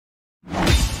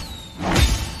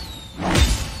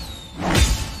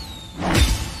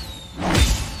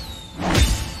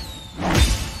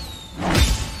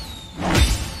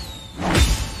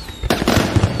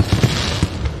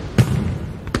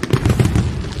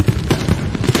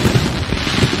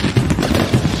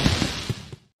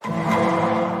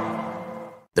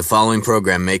The following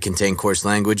program may contain coarse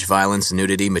language, violence,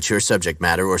 nudity, mature subject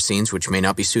matter, or scenes which may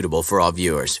not be suitable for all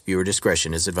viewers. Viewer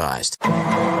discretion is advised.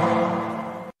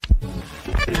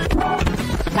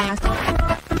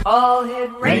 All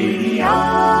Hit Radio.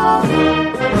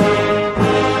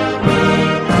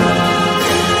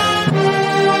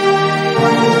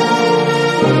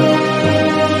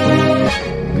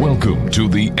 Welcome to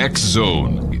the X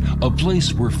Zone, a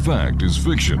place where fact is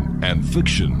fiction and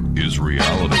fiction is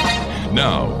reality.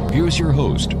 Now, here's your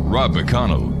host, Rob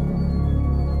McConnell.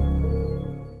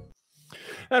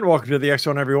 And welcome to the X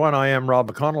Zone, everyone. I am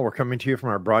Rob McConnell. We're coming to you from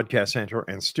our broadcast center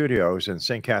and studios in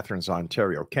St. Catharines,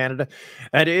 Ontario, Canada.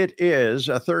 And it is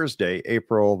a Thursday,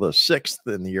 April the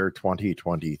 6th in the year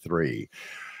 2023.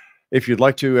 If you'd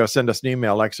like to send us an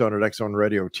email,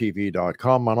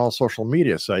 xzone@xzoneradiotv.com, on all social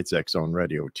media sites, X Zone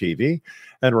Radio TV.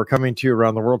 And we're coming to you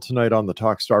around the world tonight on the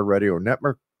Talkstar Radio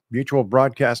Network, Mutual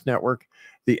Broadcast Network,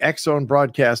 the X Zone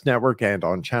Broadcast Network, and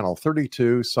on Channel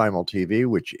 32 Simul TV,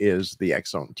 which is the X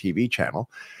Zone TV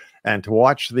channel. And to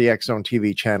watch the X Zone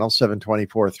TV channel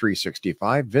 724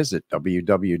 365, visit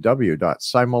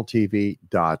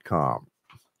www.simultv.com.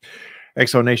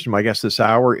 Exonation, my guest this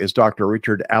hour is Dr.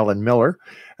 Richard Alan Miller,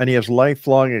 and he has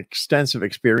lifelong extensive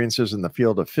experiences in the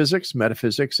field of physics,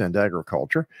 metaphysics, and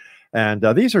agriculture. And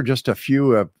these are just a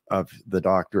few of the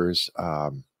doctor's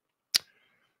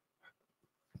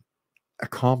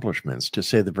accomplishments, to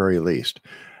say the very least.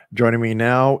 Joining me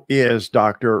now is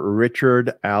Dr.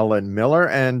 Richard Alan Miller.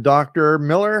 And Dr.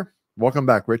 Miller, welcome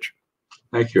back, Rich.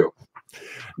 Thank you.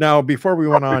 Now, before we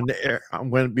went on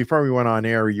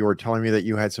air, you were telling me that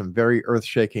you had some very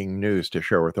earth-shaking news to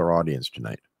share with our audience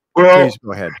tonight. Well, please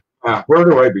go ahead. Where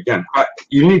do I begin?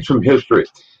 You need some history.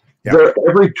 Yeah.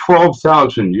 Every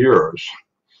 12,000 years,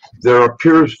 there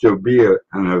appears to be an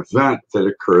event that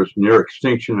occurs, near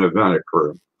extinction event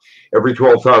occurring. Every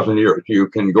 12,000 years, you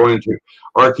can go into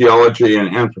archaeology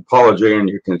and anthropology, and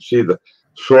you can see the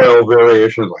soil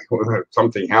variations, like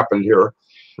something happened here.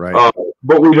 Right.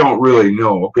 But we don't really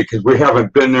know because we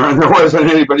haven't been there and there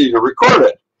wasn't anybody to record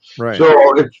it. Right. So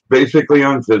it's basically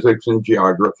on physics and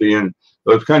geography and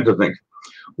those kinds of things.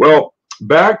 Well,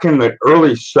 back in the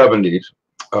early 70s,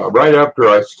 right after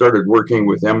I started working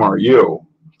with MRU,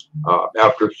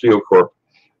 after Seal Corp,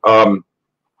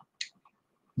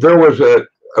 there was a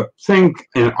thing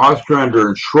in Ostrander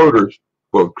and Schroeder's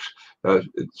books,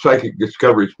 Psychic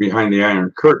Discoveries Behind the Iron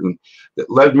Curtain, that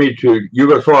led me to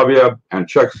Yugoslavia and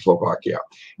Czechoslovakia.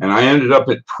 And I ended up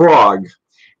at Prague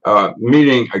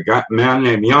meeting a man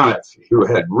named Embryonic, who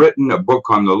had written a book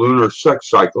on the lunar sex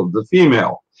cycle of the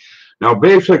female. Now,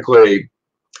 basically,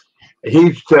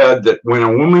 he said that when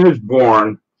a woman is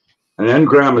born, an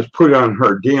engram is put on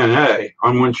her DNA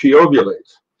on when she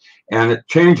ovulates, and it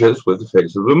changes with the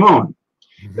phase of the moon.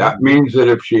 Mm-hmm. That means that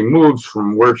if she moves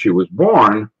from where she was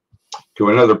born to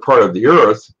another part of the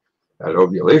earth, that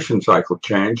ovulation cycle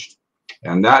changed,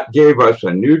 and that gave us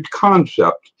a new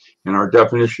concept in our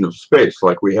definition of space,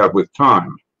 like we have with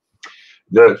time.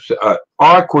 That's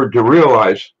awkward to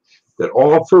realize that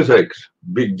all physics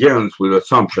begins with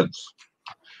assumptions.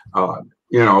 We're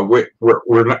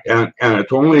not, and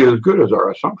it's only as good as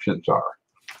our assumptions are.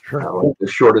 Sure. Like the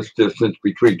shortest distance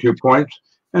between 2 points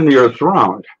and the Earth's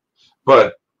round.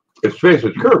 But if space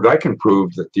is curved, I can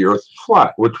prove that the Earth is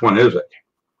flat. Which one is it?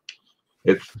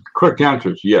 Its correct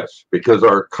answer is yes, because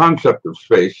our concept of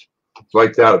space is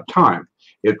like that of time.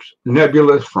 It's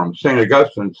nebulous from St.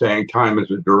 Augustine saying time is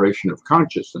a duration of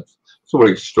consciousness. So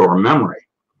we store memory.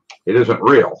 It isn't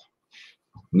real.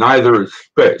 Neither is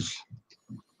space.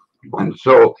 And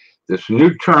so this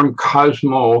new term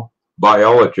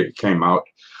cosmobiology came out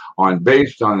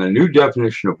based on the new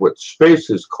definition of what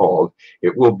space is called.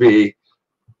 It will be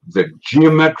the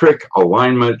geometric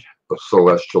alignment of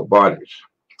celestial bodies.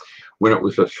 When it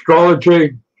was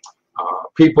astrology,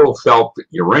 people felt that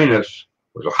Uranus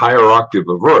was a higher octave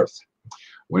of Earth.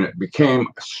 When it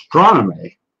became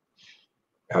astronomy,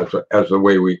 as the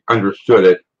way we understood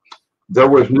it, there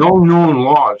was no known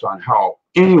laws on how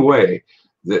any way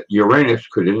that Uranus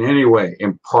could in any way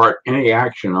impart any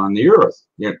action on the Earth.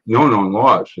 No known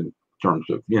laws in terms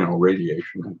of,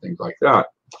 radiation and things like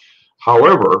that.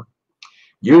 However,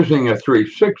 using a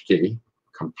 360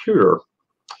 computer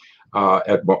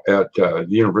at the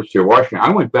University of Washington,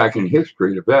 I went back in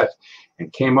history to vet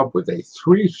and came up with a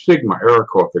 3 sigma error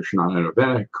coefficient on an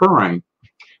event occurring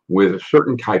with a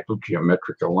certain type of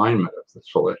geometric alignment of the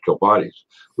celestial bodies,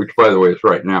 which, by the way, is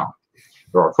right now.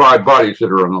 There are 5 bodies that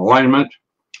are in alignment.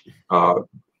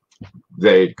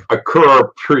 They occur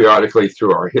periodically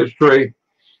through our history.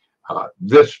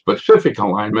 This specific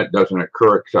alignment doesn't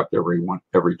occur except every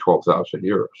 12,000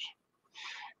 years.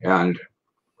 And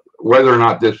whether or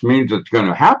not this means it's going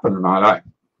to happen or not,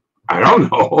 I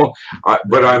don't know.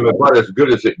 But I'm about as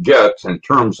good as it gets in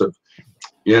terms of,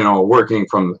 working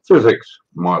from the physics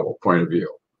model point of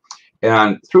view.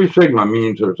 And 3 sigma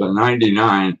means there's a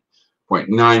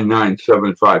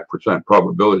 99.9975%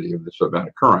 probability of this event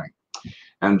occurring.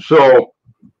 And so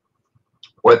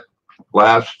what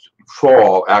last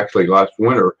fall, actually last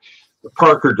winter, the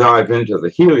Parker dive into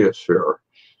the heliosphere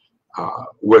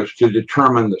was to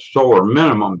determine the solar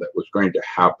minimum that was going to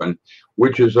happen,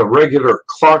 which is a regular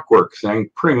clockwork thing,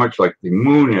 pretty much like the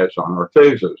moon is on our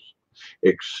phases,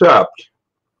 except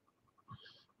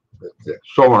that the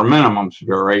solar minimums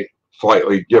vary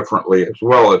slightly differently as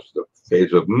well as the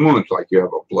phase of moons. Like you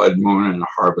have a blood moon and a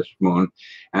harvest moon,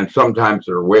 and sometimes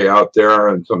they're way out there,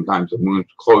 and sometimes the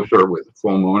moon's closer with the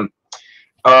full moon.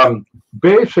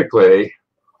 Basically,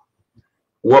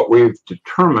 what we've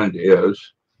determined is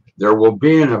there will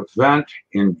be an event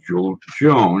in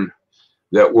June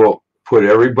that will put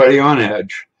everybody on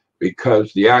edge,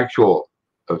 because the actual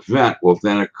event will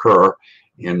then occur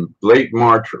in late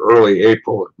March or early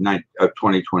April of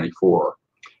 2024.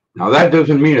 Now, that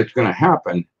doesn't mean it's going to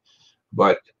happen,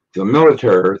 but the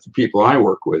military, the people I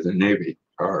work with in the Navy,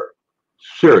 are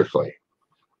seriously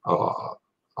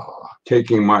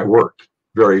taking my work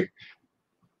very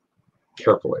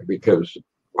carefully, because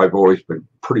I've always been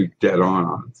pretty dead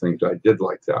on things I did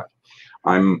like that.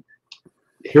 I'm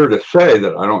here to say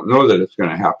that I don't know that it's going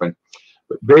to happen,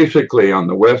 but basically on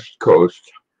the West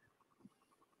Coast,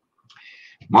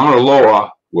 Mauna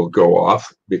Loa will go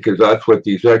off, because that's what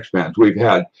these X-bands, we've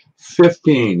had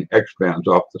 15 X-bands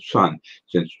off the sun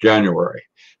since January.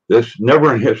 This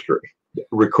never in history,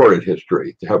 recorded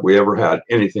history, have we ever had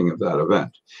anything of that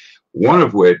event. One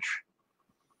of which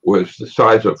was the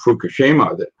size of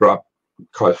Fukushima that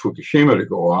caused Fukushima to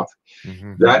go off.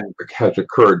 Mm-hmm. That has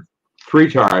occurred 3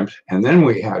 times, and then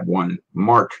we had one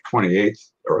March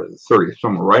 28th or the 30th,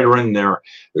 somewhere right around there,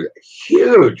 a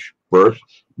huge burst,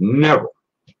 never,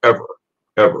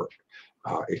 ever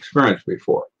experienced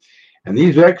before. And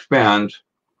these X-bands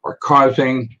are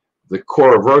causing the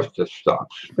core of Earth to stop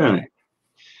spinning.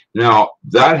 Now,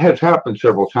 that has happened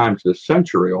several times this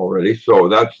century already, so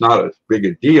that's not as big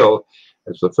a deal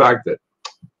as the fact that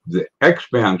the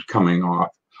X-bands coming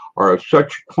off are of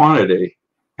such quantity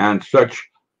and such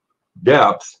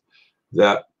depth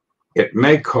that it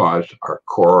may cause our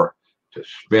core to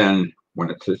spin, when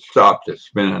it's stopped, to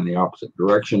spin in the opposite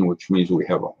direction, which means we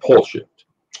have a pole shift.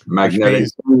 Magnetic.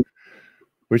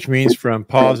 Which means from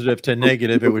positive to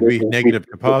negative, it would be negative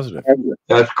to positive.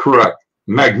 That's correct.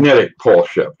 Magnetic pole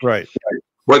shift. Right.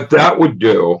 What that would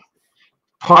do,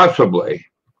 possibly,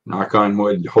 knock on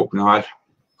wood, hope not,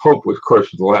 hope, of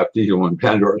course, is the last evil in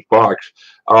Pandora's box.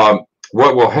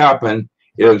 What will happen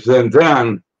is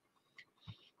then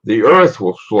the Earth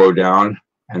will slow down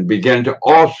and begin to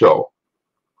also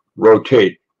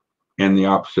rotate in the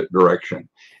opposite direction.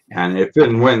 And if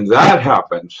and when that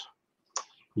happens,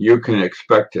 you can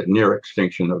expect a near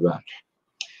extinction event.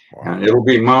 Wow. And it'll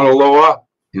be Mauna Loa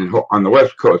on the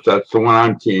West Coast. That's the one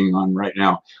I'm keying on right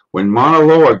now. When Mauna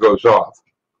Loa goes off,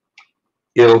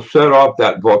 it'll set off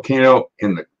that volcano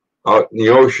out in the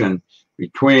ocean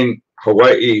between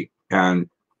Hawaii and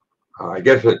I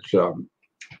guess it's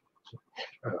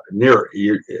near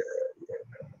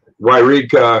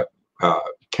Wairika,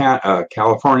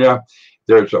 California.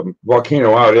 There's a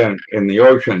volcano out in the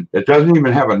ocean that doesn't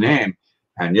even have a name,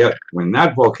 and yet when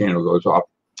that volcano goes off,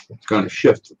 it's going to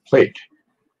shift the plate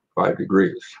 5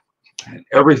 degrees, and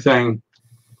everything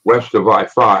west of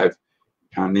I-5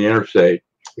 on the interstate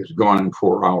is gone in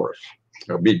 4 hours.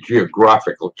 There'll be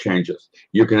geographical changes.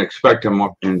 You can expect them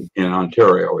up in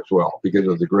Ontario as well because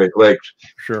of the Great Lakes.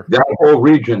 Sure. That whole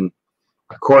region,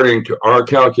 according to our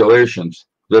calculations,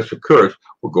 this occurs,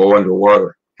 will go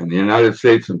underwater. And the United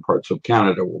States and parts of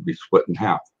Canada will be split in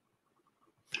half.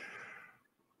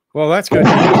 Well, that's good.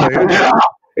 Yeah,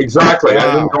 exactly. Wow. I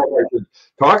didn't know if I could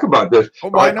talk about this. Oh,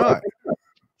 why not?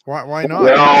 Why not?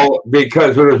 Well,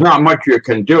 because there's not much you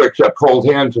can do except hold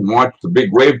hands and watch the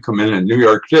big wave come in New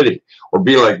York City, or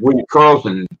be like Woody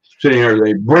Carlson sitting there.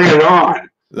 They bring it on.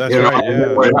 That's right.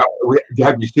 Yeah.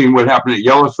 Have you seen what happened at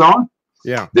Yellowstone?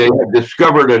 Yeah. They have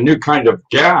discovered a new kind of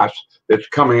gas that's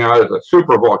coming out of a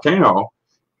super volcano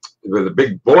with a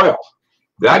big boil.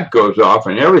 That goes off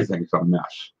and everything's a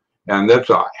mess. And that's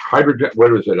a hydrogen.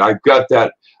 What is it? I've got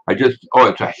that.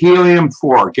 It's a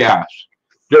helium-4 gas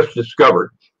just discovered.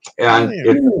 And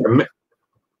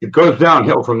it goes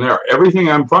downhill from there. Everything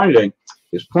I'm finding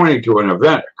is pointing to an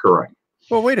event occurring.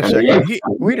 Well, wait a second.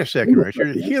 Wait a second,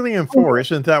 Richard. Helium-4,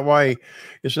 isn't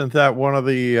that one of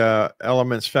the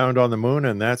elements found on the moon,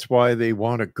 and that's why they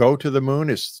want to go to the moon,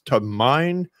 is to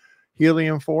mine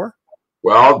helium-4?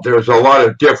 Well, there's a lot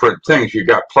of different things. You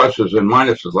got pluses and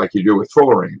minuses like you do with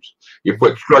fullerenes. You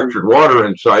put structured water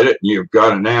inside it, and you've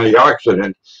got an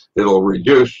antioxidant that'll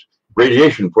reduce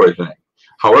radiation poisoning.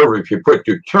 However, if you put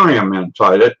deuterium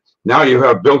inside it, now you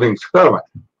have building 7.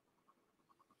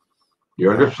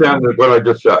 You understand what I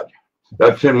just said?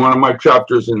 That's in one of my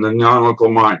chapters in the non-local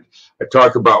mind. I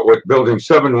talk about what building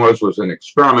 7 was an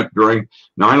experiment during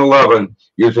 9/11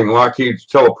 using Lockheed's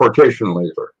teleportation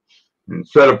laser.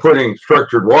 Instead of putting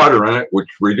structured water in it, which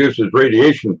reduces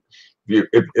radiation,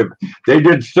 if they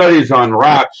did studies on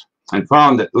rats and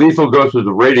found that lethal doses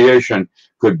of radiation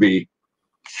could be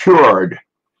cured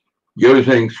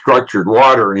using structured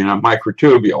water in a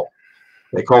microtubule.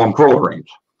 They call them fullerenes.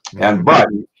 But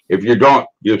if you don't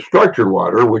use structured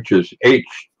water, which is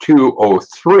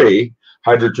H2O3,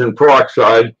 hydrogen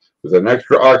peroxide with an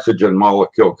extra oxygen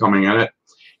molecule coming in it,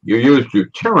 you use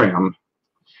deuterium,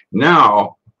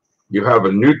 now you have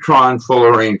a neutron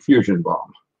fullerene fusion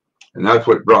bomb. And that's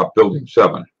what dropped building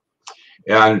 7.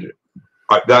 And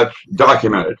that's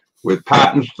documented with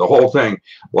patents, the whole thing.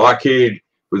 Lockheed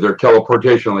with their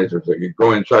teleportation lasers, they could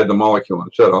go inside the molecule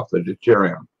and set off the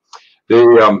deuterium.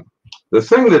 The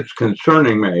thing that's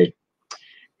concerning me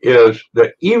is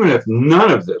that even if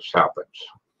none of this happens,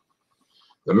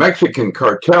 the Mexican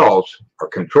cartels are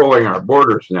controlling our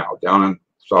borders now down in the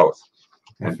south.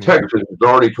 And Texas has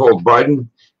already told Biden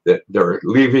that they're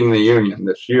leaving the union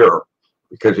this year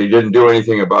because he didn't do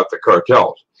anything about the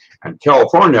cartels. And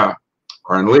California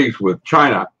are in leagues with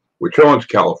China, which owns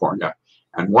California.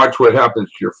 And watch what happens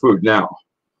to your food now.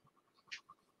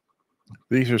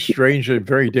 These are strange and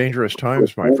very dangerous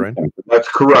times, my friend. That's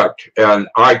correct. And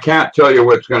I can't tell you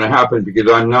what's going to happen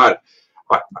because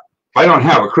I don't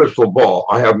have a crystal ball.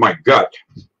 I have my gut.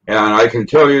 And I can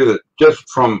tell you that just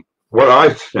from what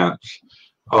I sense,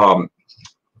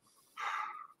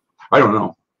 I don't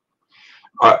know.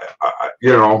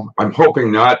 I'm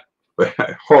hoping not, but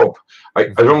I hope. I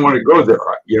don't want to go there.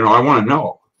 I want to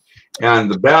know. And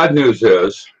the bad news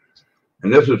is,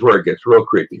 and this is where it gets real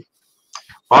creepy,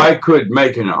 I could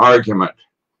make an argument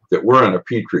that we're in a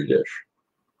petri dish.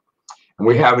 And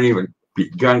we haven't even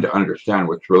begun to understand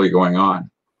what's really going on.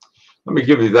 Let me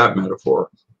give you that metaphor.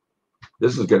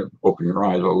 This is going to open your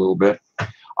eyes a little bit.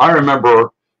 I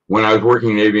remember when I was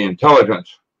working Navy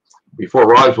intelligence, before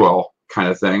Roswell kind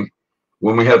of thing,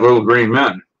 when we had little green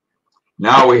men.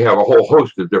 Now we have a whole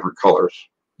host of different colors,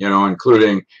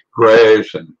 including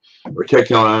grays and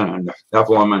reticulin and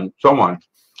Nephilim and so on.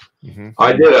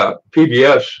 I did a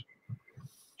PBS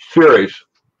series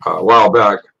a while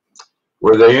back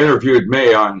where they interviewed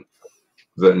me on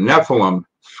the Nephilim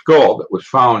skull that was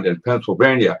found in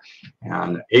Pennsylvania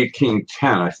in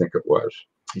 1810, I think it was.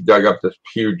 He dug up this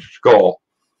huge skull,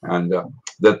 and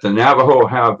that the Navajo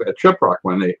have at Shiprock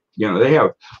when they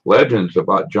have legends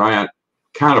about giant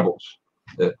cannibals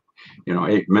that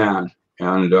ate man.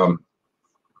 And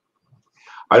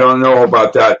I don't know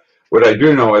about that. What I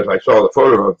do know is I saw the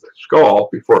photo of the skull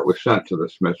before it was sent to the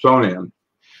Smithsonian.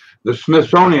 The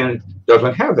Smithsonian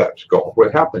doesn't have that skull.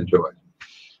 What happened to it?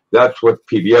 That's what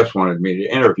PBS wanted me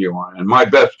to interview on. And my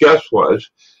best guess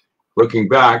was, looking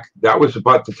back, that was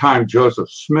about the time Joseph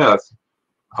Smith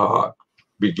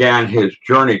began his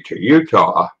journey to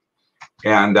Utah.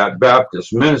 And that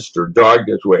Baptist minister dogged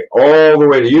his way all the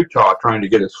way to Utah trying to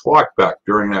get his flock back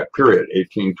during that period,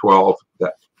 1812,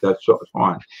 that's so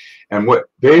on. And what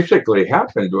basically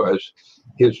happened was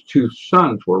his 2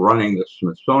 sons were running the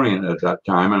Smithsonian at that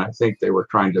time, and I think they were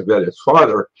trying to vet his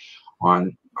father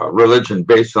on religion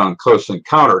based on close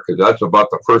encounter, because that's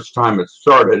about the first time it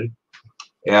started,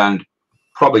 and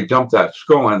probably dumped that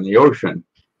skull in the ocean,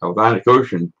 Atlantic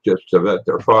Ocean, just to vet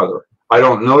their father. I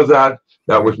don't know that.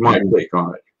 That was my take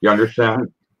on it. You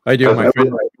understand? I do, my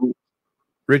friend.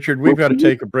 Richard, we've got to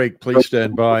take a break. Please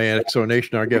stand by. And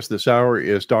Exonation, our guest this hour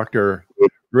is Dr.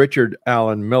 Richard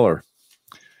Alan Miller.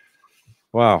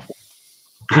 Wow.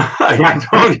 I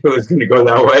told you it was going to go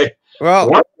that way.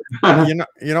 Well,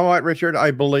 you know what, Richard?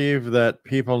 I believe that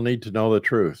people need to know the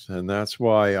truth. And that's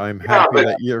why I'm happy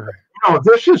that you're...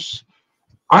 this is...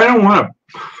 I don't want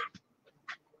to...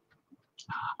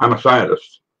 I'm a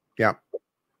scientist. Yeah.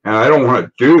 And I don't want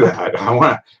to do that. I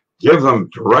want to give them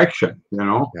direction,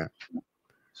 Yeah.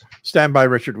 Stand by,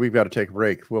 Richard. We've got to take a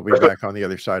break. We'll be back on the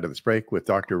other side of this break with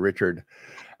Dr. Richard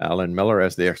Alan Miller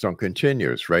as the X-Zone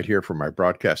continues right here from our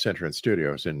broadcast center and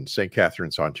studios in St.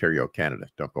 Catharines, Ontario, Canada.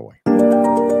 Don't go away.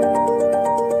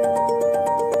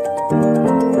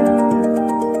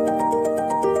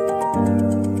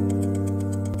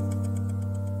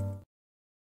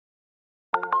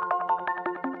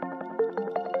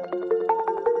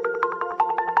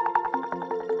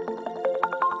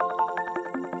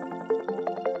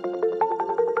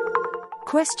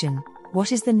 Question: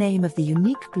 what is the name of the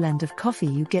unique blend of coffee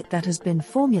you get that has been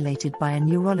formulated by a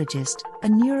neurologist, a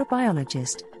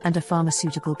neurobiologist, and a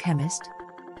pharmaceutical chemist?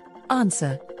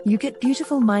 Answer: you get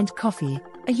Beautiful Mind Coffee,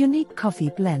 a unique coffee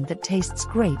blend that tastes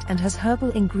great and has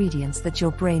herbal ingredients that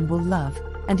your brain will love,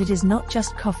 and it is not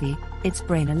just coffee, it's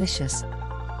brainalicious.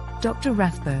 Dr.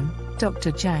 Rathbone,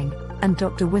 Dr. Jang, and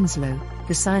Dr. Winslow,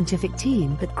 the scientific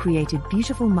team that created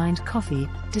Beautiful Mind Coffee,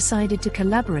 decided to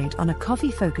collaborate on a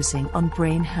coffee focusing on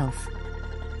brain health.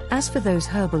 As for those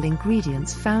herbal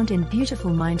ingredients found in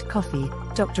Beautiful Mind Coffee,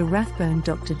 Dr. Rathbone,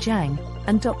 Dr. Jang,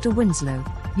 and Dr. Winslow,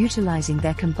 utilizing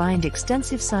their combined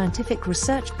extensive scientific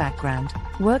research background,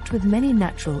 worked with many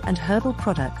natural and herbal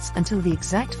products until the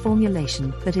exact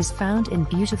formulation that is found in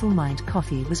Beautiful Mind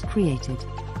Coffee was created.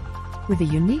 With a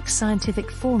unique scientific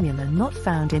formula not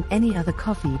found in any other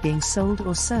coffee being sold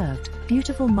or served,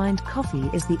 Beautiful Mind Coffee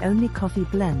is the only coffee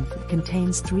blend that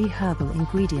contains 3 herbal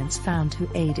ingredients found to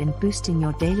aid in boosting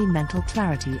your daily mental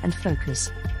clarity and focus.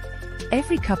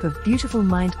 Every cup of Beautiful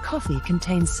Mind Coffee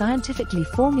contains scientifically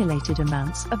formulated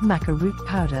amounts of maca root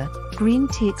powder, green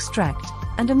tea extract,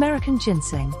 and American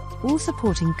ginseng, all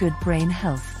supporting good brain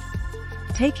health.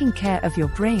 Taking care of your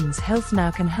brain's health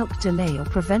now can help delay or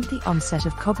prevent the onset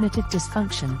of cognitive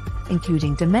dysfunction,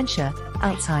 including dementia,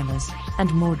 Alzheimer's,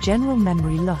 and more general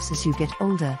memory loss as you get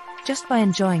older, just by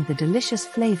enjoying the delicious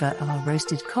flavor of our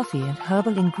roasted coffee and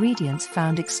herbal ingredients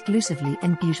found exclusively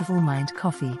in Beautiful Mind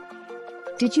Coffee.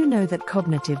 Did you know that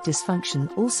cognitive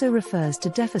dysfunction also refers to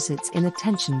deficits in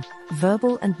attention,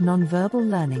 verbal and non-verbal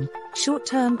learning,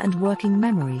 short-term and working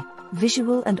memory,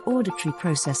 visual and auditory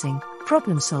processing,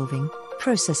 problem-solving,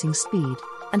 processing speed,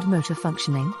 and motor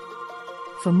functioning?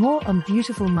 For more on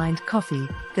Beautiful Mind Coffee,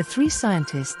 the 3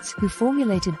 scientists who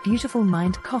formulated Beautiful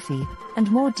Mind Coffee,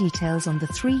 and more details on the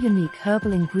 3 unique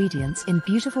herbal ingredients in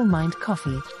Beautiful Mind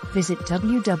Coffee, visit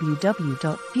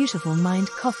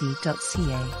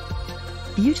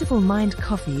www.beautifulmindcoffee.ca. Beautiful Mind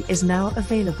Coffee is now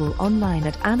available online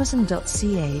at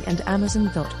amazon.ca and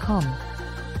amazon.com.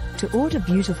 To order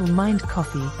Beautiful Mind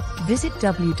Coffee, visit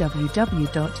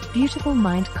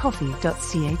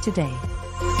www.beautifulmindcoffee.ca today.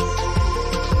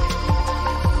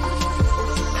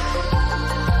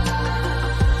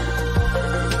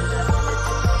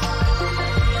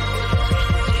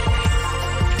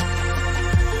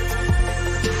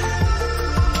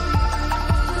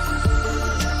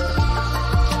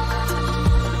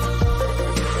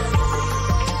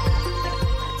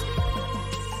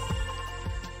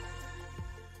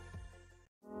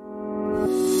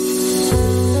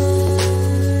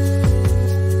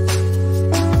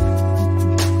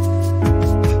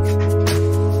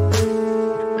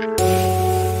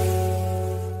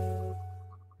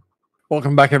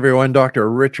 Welcome back, everyone.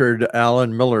 Dr. Richard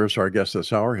Allen Miller is our guest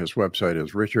this hour. His website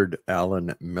is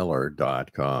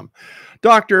richardallenmiller.com.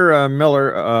 Dr.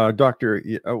 Miller,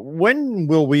 when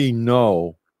will we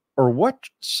know, or what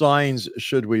signs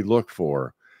should we look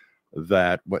for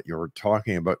that what you're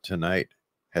talking about tonight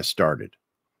has started?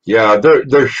 Yeah,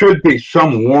 there should be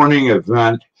some warning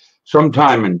event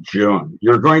sometime in June.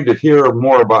 You're going to hear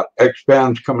more about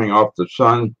X-bands coming off the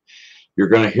sun. You're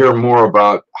going to hear more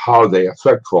about how they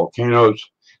affect volcanoes.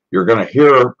 You're going to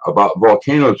hear about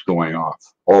volcanoes going off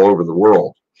all over the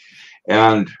world.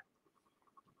 And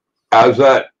as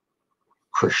that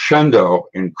crescendo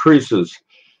increases,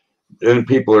 then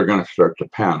people are going to start to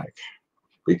panic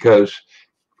because,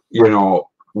 you know,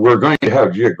 we're going to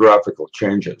have geographical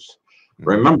changes.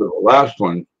 Remember, the last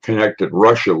one connected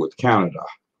Russia with Canada.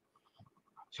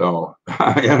 So,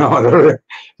 you know,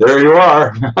 there you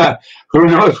are. Who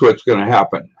knows what's going to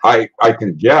happen? I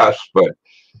can guess, but,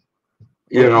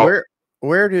 you know.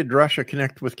 Where did Russia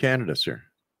connect with Canada, sir?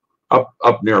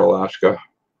 Up near Alaska.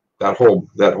 That whole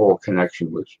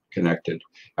connection was connected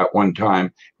at one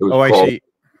time. It was I see.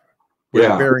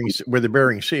 Where the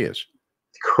Bering Sea is.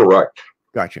 Correct.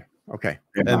 Gotcha. Okay.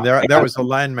 Yeah. And that was the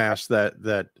landmass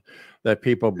that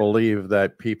people believe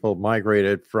that people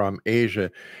migrated from Asia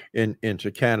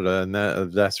into Canada, and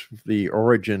that's the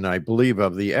origin, I believe,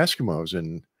 of the Eskimos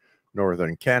in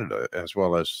northern Canada, as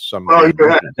well as some. Well, you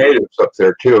had natives up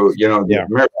there too. You know, the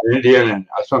American Indian and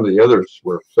some of the others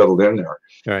were settled in there.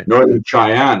 Right. Northern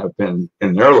Cheyenne have been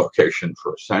in their location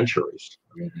for centuries.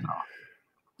 I mean, you know.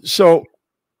 So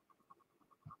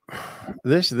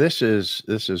this is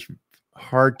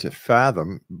hard to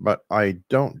fathom, but I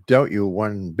don't doubt you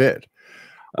one bit.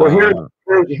 Well,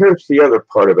 here's the other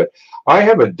part of it. I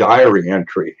have a diary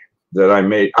entry that I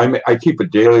made. I keep a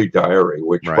daily diary,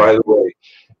 which, by the way,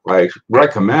 I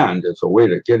recommend as a way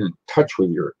to get in touch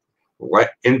with your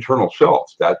internal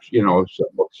self. That's, you know,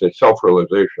 it's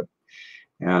self-realization.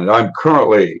 And I'm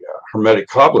currently a Hermetic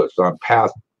Kabbalist on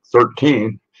path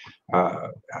 13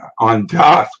 on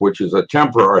Dath, which is a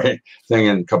temporary thing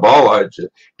in Kabbalah. It's,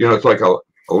 it's like a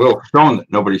little stone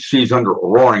that nobody sees under a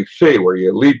roaring sea, where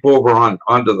you leap over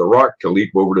onto the rock to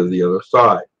leap over to the other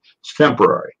side. It's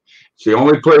temporary. It's the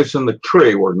only place in the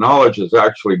tree where knowledge has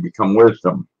actually become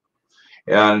wisdom.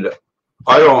 And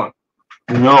I don't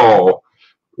know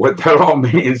what that all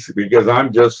means, because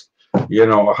I'm just,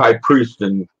 a high priest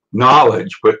in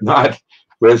knowledge, but not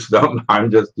wisdom. I'm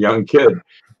just a young kid.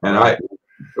 And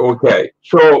okay,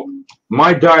 so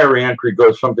my diary entry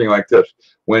goes something like this.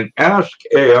 When Ask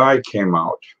AI came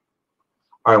out,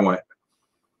 I went,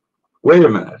 wait a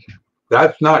minute,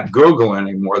 that's not Google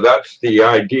anymore. That's the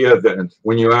idea that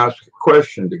when you ask a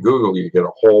question to Google, you get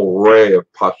a whole array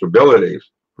of possibilities.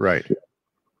 Right.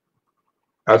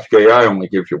 Ask AI only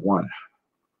gives you one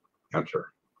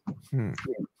answer.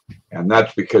 And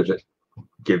that's because it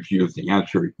gives you the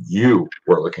answer you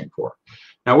were looking for.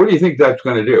 Now, what do you think that's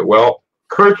going to do? Well,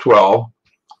 Kurzweil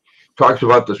talks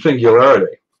about the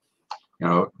singularity,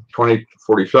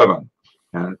 2047.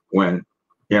 And when,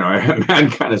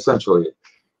 mankind essentially,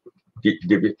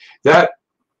 that,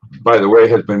 by the way,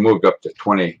 has been moved up to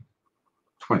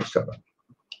 2027.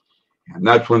 And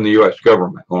that's when the U.S.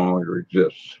 government no longer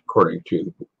exists, according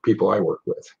to the people I work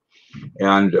with.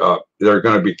 And there's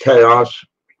going to be chaos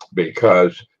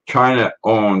because China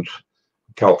owns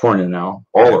California now,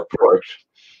 all their ports.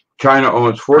 China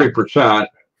owns 40%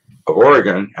 of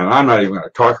Oregon, and I'm not even going to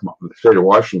talk about the state of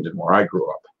Washington, where I grew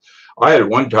up. I at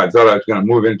one time thought I was going to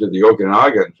move into the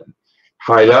Okanagans and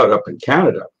hide out up in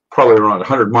Canada, probably around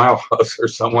 100 Mile House or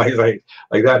some way like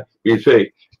that,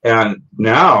 BC. And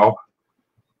now,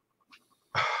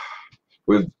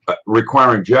 with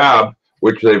requiring jab,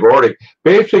 which they've already,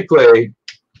 basically,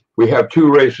 we have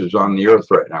two races on the earth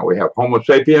right now. We have Homo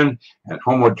sapien and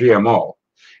Homo GMO,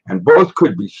 and both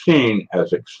could be seen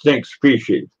as extinct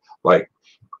species, like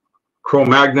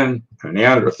Cro-Magnon and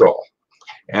Neanderthal.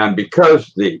 And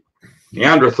because the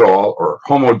Neanderthal or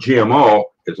Homo GMO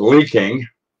is leaking,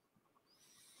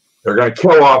 they're going to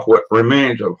kill off what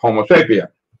remains of Homo sapien,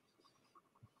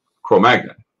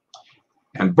 Cro-Magnon.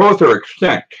 And both are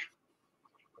extinct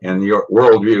in the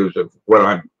worldviews of what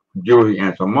I'm doing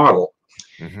as a model.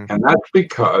 And that's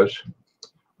because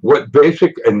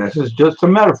and this is just a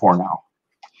metaphor now,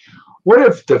 what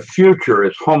if the future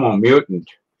is Homo mutant,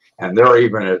 and they're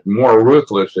even as more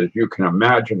ruthless as you can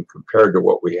imagine compared to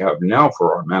what we have now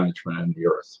for our management in the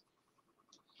earth?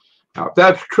 Now, if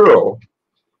that's true,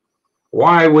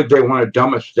 why would they want to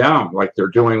dumb us down like they're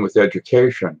doing with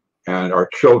education and our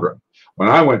children? When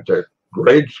I went to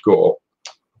grade school,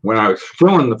 when I was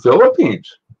still in the Philippines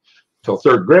till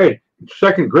third grade, in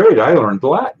second grade, I learned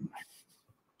Latin.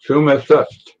 Summa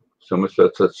est, summa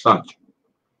sunt.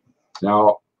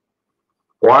 Now,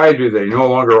 why do they no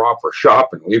longer offer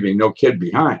shopping, leaving no kid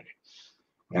behind?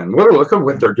 And look at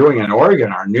what they're doing in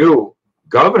Oregon. Our new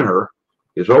governor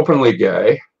is openly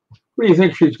gay. What do you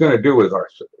think she's going to do with our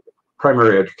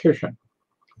primary education?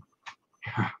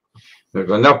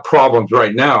 There's enough problems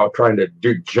right now trying to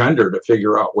do gender to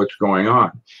figure out what's going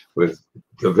on with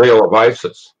the veil of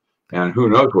ISIS, and who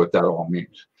knows what that all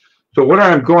means. So what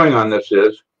I'm going on this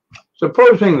is,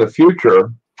 supposing the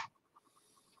future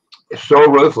is so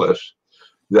ruthless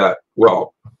that,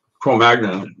 well,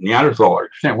 Cro-Magnon and Neanderthal are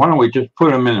extinct, why don't we just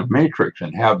put them in a matrix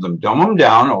and have them dumb them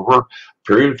down over a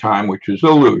period of time, which is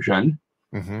illusion,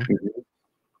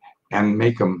 and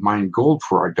make them mine gold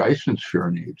for our Dyson sphere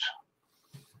needs,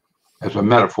 as a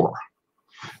metaphor.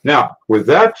 Now, with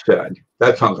that said,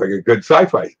 that sounds like a good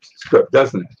sci-fi script,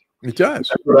 doesn't it? It does.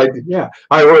 That's what I did. Yeah,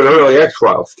 I wrote early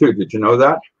X-Files too. Did you know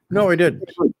that? No, I didn't.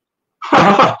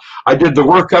 I did the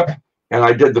workup, and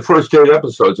I did the first 8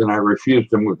 episodes, and I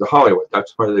refused to move to Hollywood.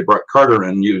 That's why they brought Carter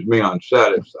in and used me on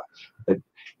set as an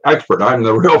expert. I'm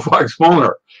the real Fox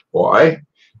Mulder. Why?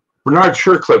 Bernard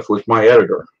Shercliffe was my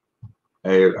editor,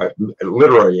 a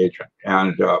literary agent,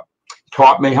 and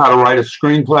taught me how to write a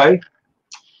screenplay.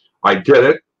 I did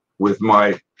it with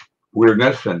my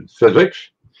weirdness and physics.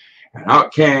 And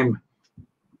out came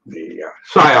the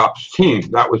PsyOps team.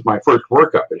 That was my first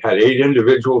workup. It had 8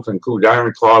 individuals, including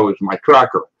Iron Claw was my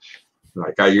tracker,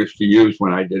 like I used to use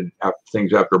when I did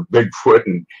things after Bigfoot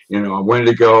and,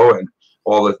 Wendigo and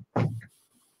all the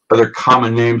other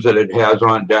common names that it has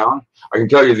on down. I can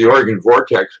tell you the Oregon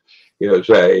Vortex is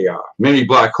a mini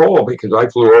black hole because I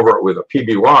flew over it with a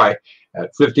PBY at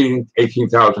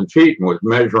 18,000 feet and was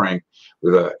measuring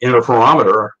with an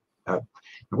interferometer.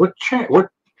 What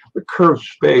curved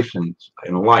space and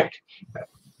light at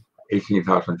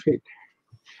 18,000 feet?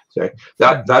 Okay,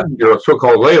 that's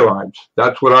so-called ley lines.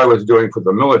 That's what I was doing for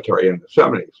the military in the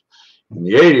 70s. In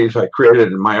the 80s, I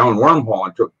created my own wormhole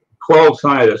and took 12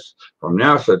 scientists from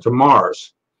NASA to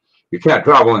Mars. You can't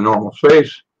travel in normal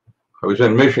space. I was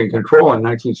in mission control in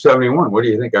 1971. What do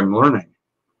you think I'm learning?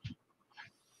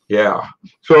 Yeah.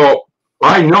 So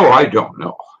I know I don't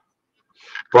know.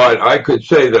 But I could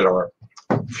say that our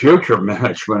future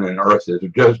management in Earth is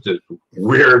just as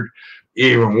weird,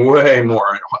 even way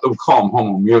more. We'll call them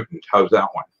Homo mutant. How's that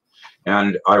one?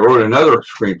 And I wrote another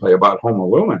screenplay about Homo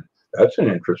lumen. That's an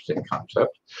interesting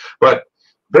concept. But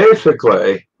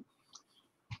basically,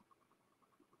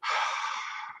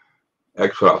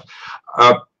 X-Files.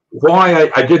 Why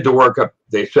I did the workup,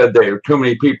 they said there were too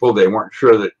many people. They weren't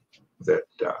sure that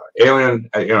alien,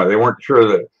 they weren't sure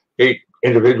that 8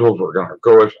 individuals were going to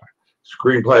go as a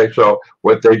screenplay. So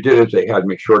what they did is they had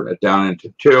me shorten it down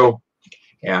into 2.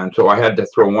 And so I had to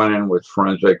throw one in with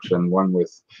forensics and one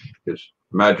with his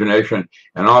imagination.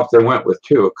 And off they went with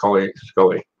 2,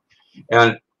 Scully.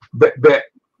 And but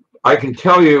I can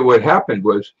tell you what happened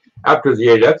was after the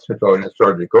 8 episodes and it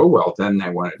started to go well, then they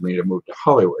wanted me to move to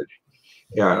Hollywood.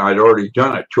 And I'd already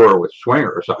done a tour with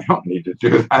swingers. I don't need to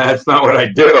do that. That's not what I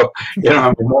do.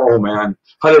 I'm a moral man.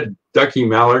 How did Ducky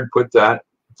Mallard put that?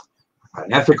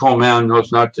 An ethical man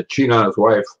knows not to cheat on his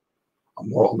wife. A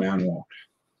moral man won't.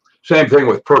 Same thing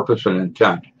with purpose and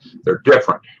intent. They're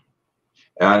different.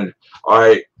 And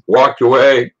I walked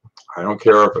away. I don't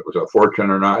care if it was a fortune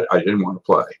or not. I didn't want to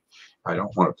play. I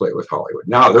don't want to play with Hollywood.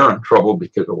 Now they're in trouble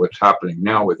because of what's happening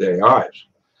now with AIs.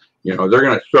 They're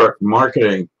going to start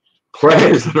marketing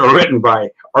plays that are written by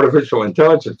artificial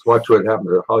intelligence. Watch what happens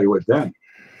to Hollywood then.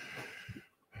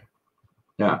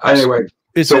 Yeah. Anyway,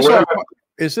 is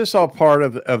this all part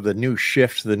of the new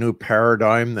shift, the new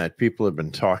paradigm that people have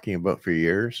been talking about for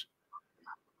years?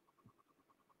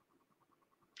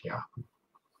 Yeah.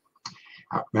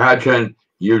 Imagine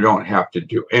you don't have to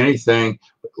do anything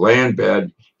but lay in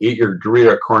bed, eat your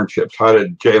Dorito corn chips. How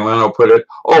did Jay Leno put it?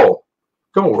 Oh,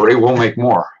 don't worry, we'll make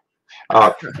more.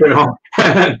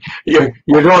 You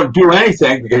don't do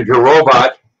anything because your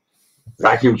robot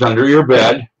vacuums under your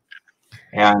bed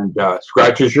and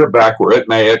scratches your back where it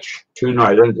may itch. 2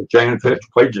 night into Jane and Fitch,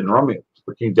 played in Romeo,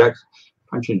 14 decks,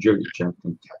 Punch and Judy,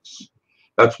 Jensen decks.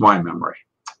 That's my memory.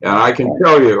 And I can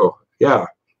tell you, yeah,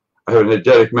 I have an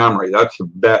eidetic memory. That's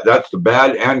the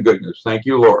bad and good news. Thank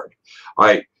you, Lord.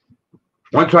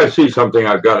 Once I see something,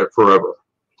 I've got it forever.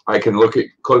 I can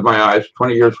close my eyes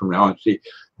 20 years from now and see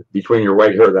between your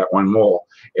white hair that one mole.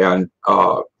 And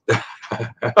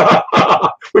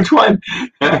which one?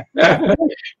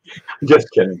 Just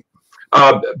kidding.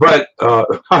 But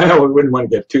I wouldn't want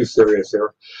to get too serious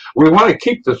here. We want to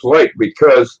keep this light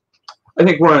because I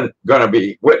think we're going to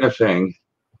be witnessing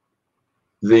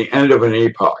the end of an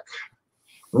epoch,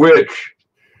 which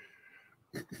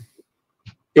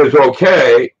is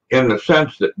okay in the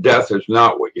sense that death is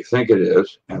not what you think it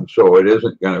is, and so it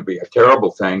isn't going to be a terrible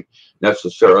thing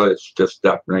necessarily. It's just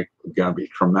definitely going to be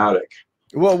traumatic.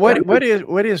 Well, what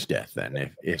is death then?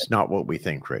 If it's not what we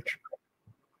think, Rich.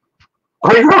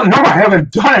 I don't know. I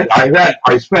haven't done it.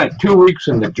 I spent 2 weeks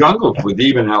in the jungles with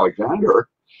Eben Alexander,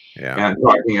 and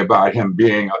talking about him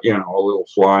being, a little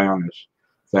fly on his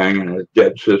thing, and his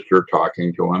dead sister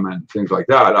talking to him, and things like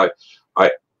that.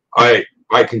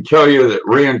 I can tell you that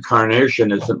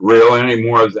reincarnation isn't real any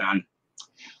more than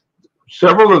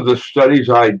several of the studies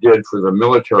I did for the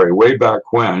military way back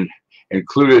when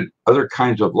included other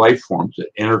kinds of life forms that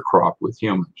intercrop with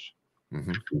humans.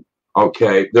 Mm-hmm.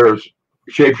 Okay, there's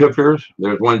shapeshifters.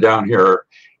 There's one down here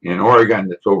in Oregon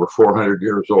that's over 400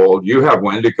 years old. You have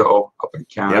Wendigo up in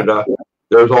Canada. Yeah.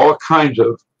 There's all kinds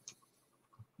of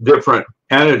different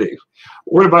entities.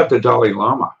 What about the Dalai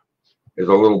Lama? Is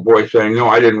a little boy saying, no,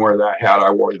 I didn't wear that hat, I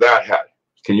wore that hat.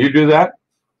 Can you do that?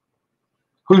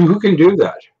 Who can do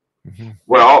that? Mm-hmm.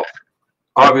 Well,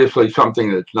 obviously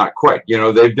something that's not quite.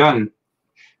 They've done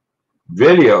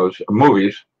videos,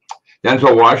 movies.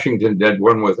 Denzel Washington did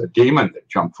one with a demon that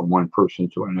jumped from one person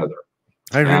to another.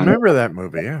 I remember that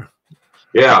movie, yeah.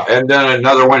 Yeah, and then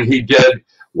another one he did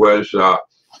was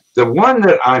the one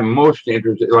that I'm most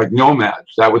interested in, like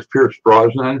Nomads. That was Pierce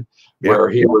Brosnan. Where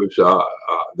he was,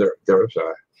 there's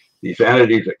these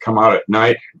entities that come out at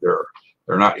night. They're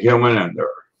not human and they're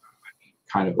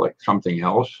kind of like something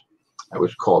else. That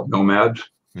was called Nomads,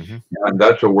 and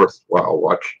that's a worthwhile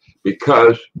watch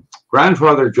because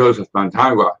grandfather Joseph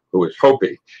Montagua, who was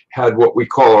Hopi, had what we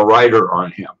call a rider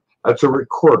on him. That's a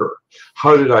recorder.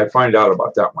 How did I find out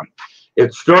about that one?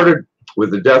 It started with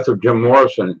the death of Jim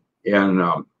Morrison in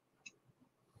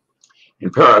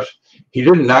Paris. he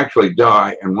didn't actually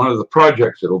die. And one of the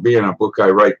projects that'll be in a book I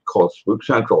write called Spook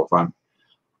Central, if I'm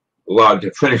allowed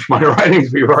to finish my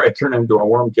writings before I turn into a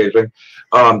worm casing.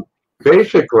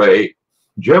 Basically,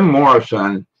 Jim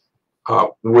Morrison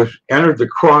entered the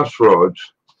crossroads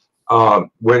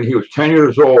when he was 10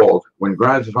 years old, when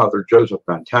grandfather Joseph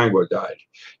Montangua died.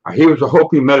 He was a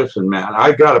Hopi medicine man.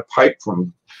 I got a pipe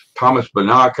from Thomas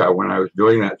Banaka when I was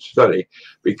doing that study,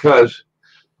 because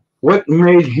what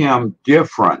made him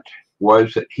different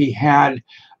was that he had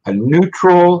a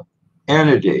neutral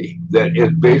entity that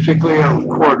is basically a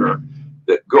recorder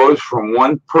that goes from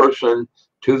one person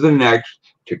to the next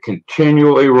to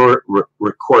continually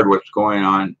record what's going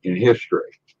on in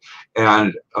history.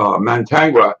 And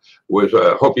Montangua was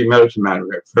a Hopi medicine man,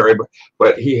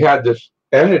 but he had this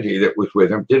entity that was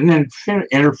with him, didn't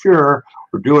interfere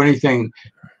or do anything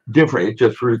different. It's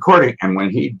just recording. And when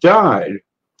he died,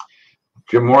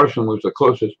 Jim Morrison was the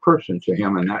closest person to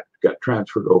him, and that got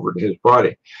transferred over to his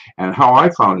body. And how I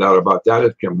found out about that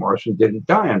is Jim Morrison didn't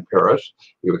die in Paris.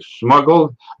 He was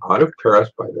smuggled out of Paris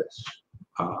by this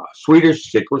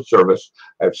Swedish Secret Service.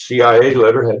 I have CIA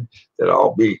letterhead that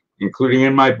I'll be including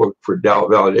in my book for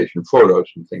validation photos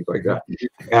and things like that.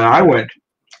 And I went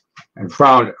and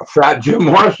found a fat Jim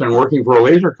Morrison working for a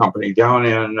laser company down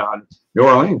in New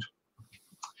Orleans.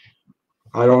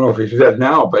 I don't know if he's dead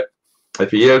now, but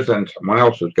if he is, then someone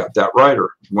else has got that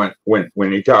writer. When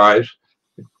he dies,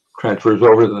 it transfers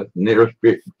over to the nearest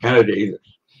entity that's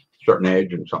a certain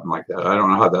age and something like that. I don't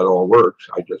know how that all works.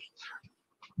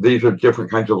 These are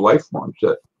different kinds of life forms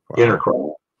that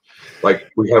intercross, like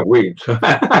we have weeds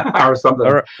or something.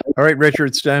 All right,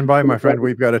 Richard, stand by, my friend.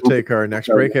 We've got to take our next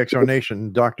break.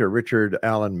 Exonation. Dr. Richard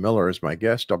Alan Miller is my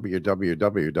guest.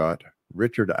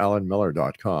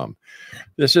 www.richardallenmiller.com.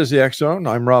 This is the X Zone.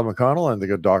 I'm Rob McConnell, and the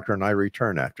good doctor and I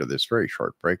return after this very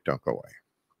short break. Don't go away.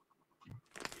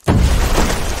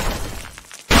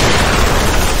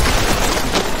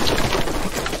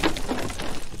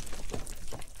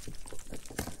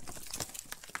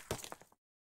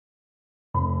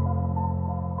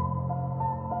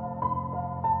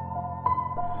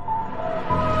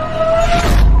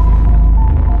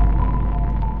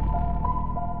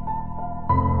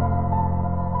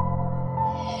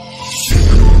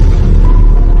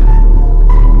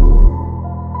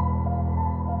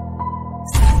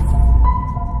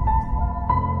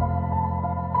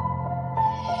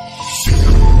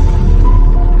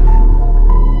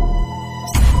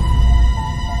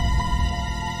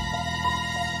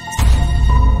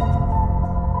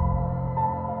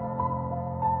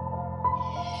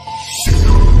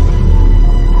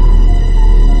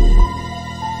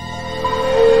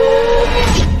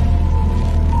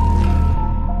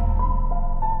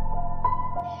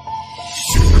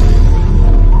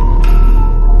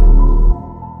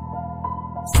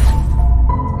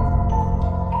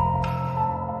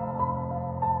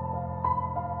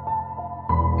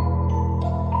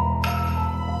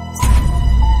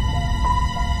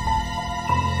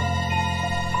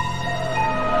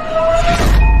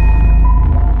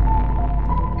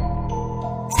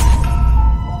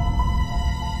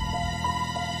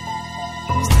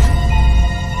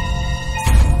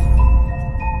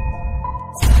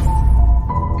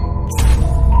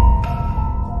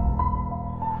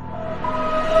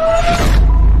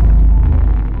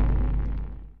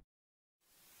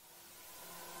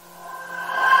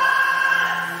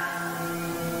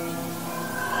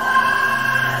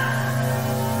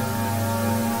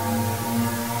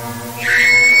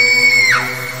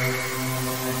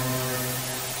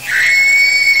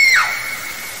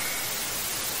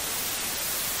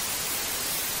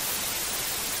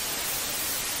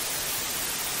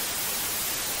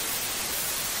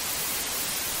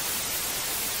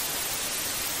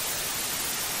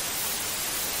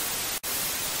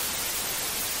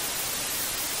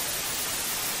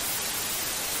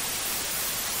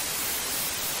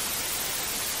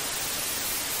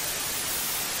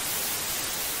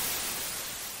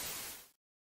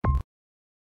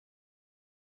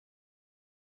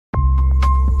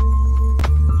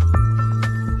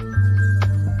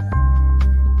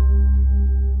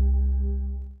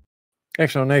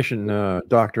 Explanation,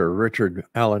 Dr. Richard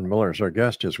Alan Miller is our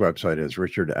guest. His website is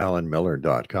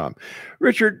richardallenmiller.com.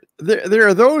 Richard, there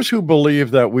are those who believe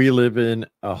that we live in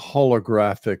a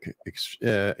holographic,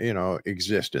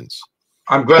 existence.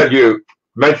 I'm glad you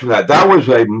mentioned that. That was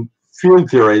a field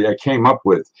theory I came up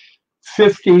with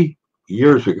 50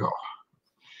 years ago.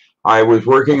 I was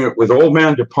working with old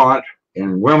man DuPont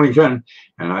in Wilmington,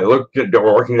 and I looked at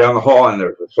walking down the hall, and there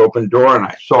was this open door, and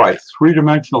I saw a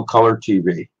three-dimensional color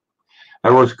TV.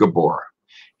 That was Gabor.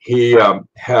 He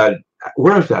had,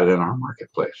 where is that in our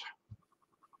marketplace?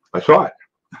 I saw it.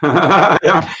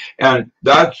 Yeah. And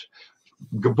that's,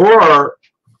 Gabor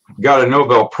got a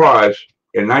Nobel Prize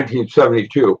in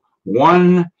 1972,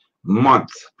 1 month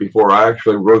before I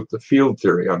actually wrote the field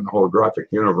theory on the holographic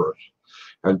universe.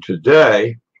 And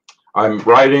today, I'm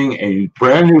writing a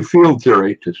brand new field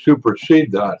theory to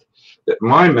supersede that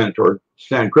my mentor,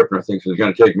 Stan Krippner, thinks is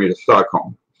going to take me to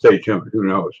Stockholm. Stay tuned, who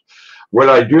knows. What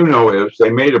I do know is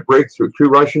they made a breakthrough, 2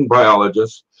 Russian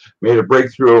biologists made a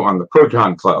breakthrough on the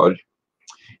proton cloud,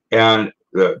 and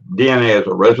the DNA as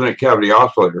a resonant cavity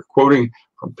oscillator, quoting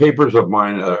from papers of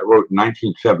mine that I wrote in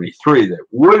 1973 that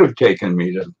would have taken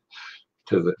me to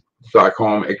the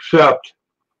Stockholm, except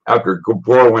after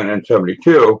Gabor went in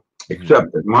 72,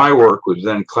 except that my work was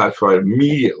then classified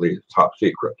immediately as top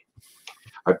secret.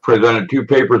 I presented 2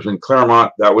 papers in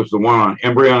Claremont. That was the one on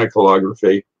embryonic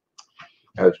holography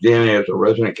as DNA as a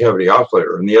resonant cavity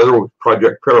oscillator, and the other was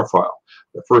Project Paraphile,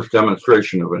 the first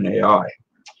demonstration of an AI.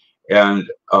 And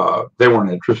they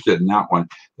weren't interested in that one.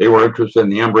 They were interested in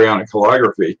the embryonic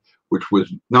holography, which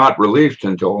was not released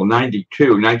until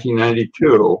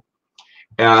 1992.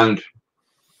 And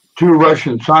 2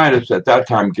 Russian scientists at that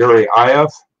time, Gary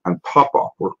Iev and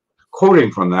Popov, were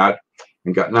quoting from that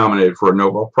and got nominated for a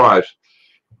Nobel Prize.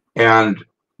 And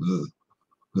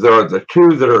there are the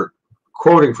 2 that are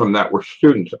quoting from that were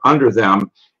students under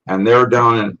them, and they're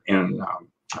down in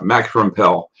Max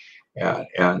Rumpel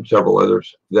and several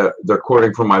others that they're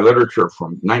quoting from my literature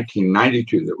from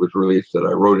 1992 that was released that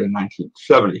I wrote in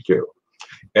 1972.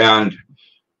 And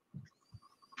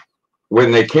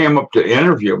when they came up to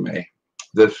interview me,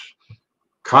 this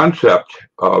concept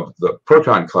of the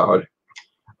proton cloud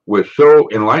was so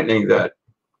enlightening that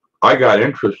I got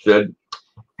interested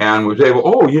and was able,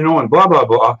 oh, you know, and blah, blah,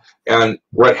 blah. And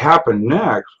what happened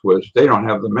next was they don't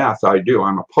have the math I do.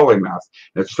 I'm a polymath.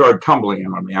 And it started tumbling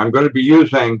in on me. I'm going to be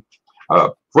using a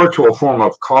virtual form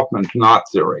of Kaufman's knot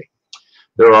theory.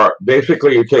 There are,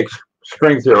 basically, you take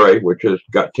string theory, which has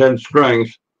got 10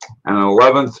 strings, and an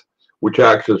 11th, which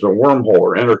acts as a wormhole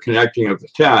or interconnecting of the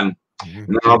 10. And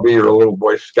then I'll be your little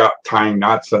Boy Scout tying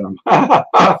knots in them.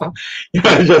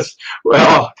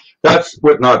 Well, that's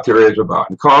what knot theory is about.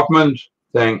 And Kaufman's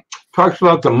thing talks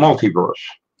about the multiverse.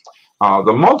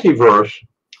 The multiverse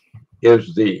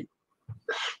is the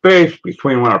space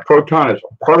between when a proton is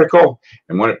a particle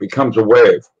and when it becomes a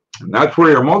wave. And that's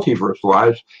where your multiverse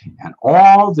lies, and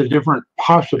all the different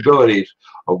possibilities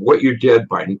of what you did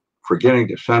by forgetting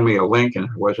to send me a link and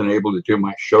I wasn't able to do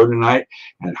my show tonight,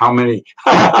 and how many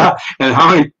and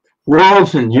how many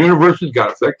worlds and universes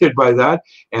got affected by that,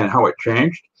 and how it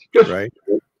changed. Just right.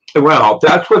 Well,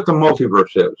 that's what the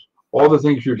multiverse is. All the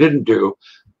things you didn't do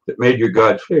that made you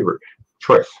God's favorite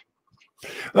choice.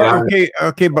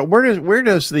 Okay, but where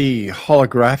does the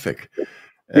holographic?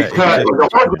 Because the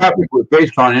holographic was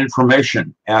based on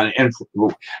information, and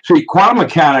see, quantum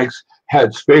mechanics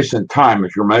had space and time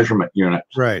as your measurement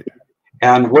units. Right.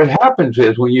 And what happens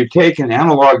is when you take an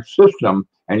analog system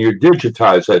and you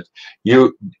digitize it,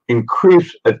 you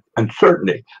increase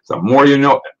uncertainty. The more you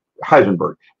know,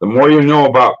 Heisenberg, the more you know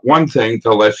about one thing,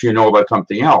 the less you know about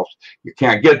something else. You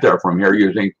can't get there from here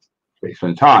using space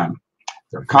and time.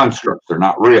 They're constructs, they're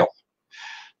not real.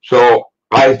 So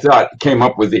I came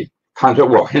up with the concept,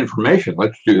 well, information,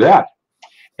 let's do that.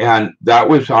 And that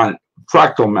was on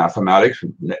fractal mathematics.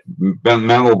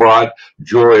 Mendelbrot,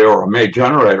 Julia, or a May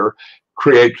generator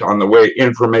creates on the way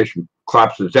information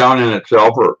collapses down in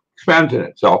itself or expands in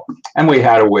itself. And we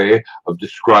had a way of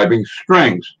describing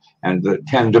strings and the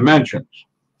 10 dimensions.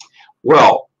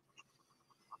 Well,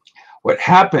 what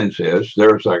happens is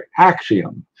there's an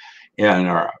axiom in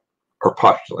our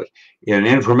postulate in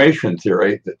information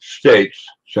theory that states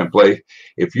simply,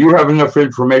 if you have enough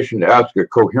information to ask a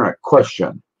coherent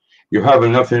question, you have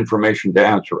enough information to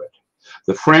answer it.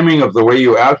 The framing of the way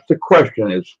you ask the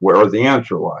question is where the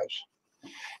answer lies.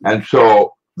 And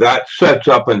so that sets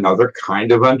up another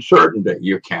kind of uncertainty.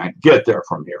 You can't get there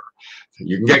from here.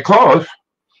 You can get close.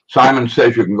 Simon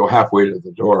says you can go halfway to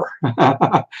the door.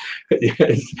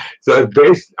 So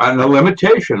based on the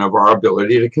limitation of our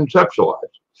ability to conceptualize.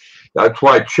 That's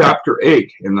why chapter 8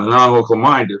 in the non-local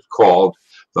mind is called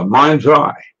the mind's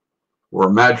eye, where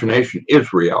imagination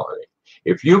is reality.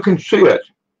 If you can see it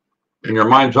in your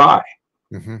mind's eye,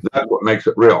 that's what makes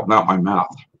it real, not my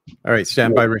mouth. All right,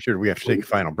 stand by, Richard. We have to take a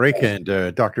final break, and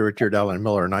Dr. Richard Allen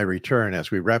Miller and I return as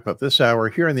we wrap up this hour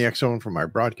here in the X-Zone from our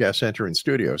broadcast center and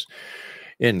studios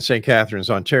in St. Catharines,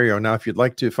 Ontario. Now, if you'd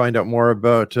like to find out more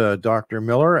about Dr.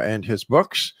 Miller and his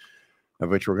books, of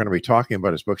which we're going to be talking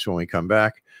about his books when we come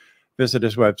back, visit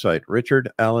his website,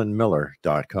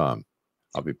 richardallenmiller.com.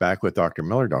 I'll be back with Dr.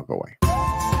 Miller. Don't go away.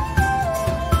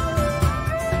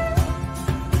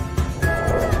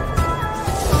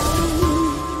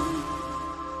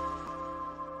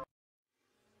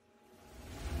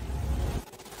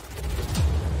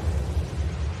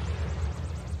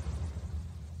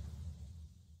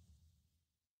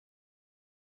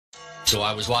 So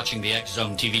I was watching the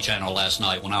X-Zone TV channel last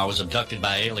night when I was abducted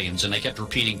by aliens, and they kept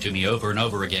repeating to me over and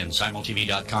over again,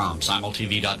 simultv.com,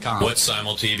 simultv.com. What's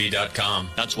simultv.com?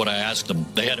 That's what I asked them.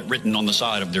 They had it written on the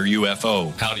side of their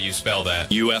UFO. How do you spell that?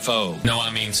 UFO. No,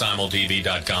 I mean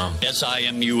simultv.com.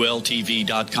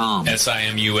 simultv.com.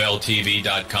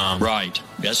 simultv.com. Right.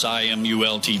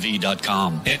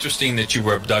 simultv.com. Interesting that you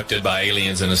were abducted by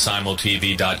aliens in a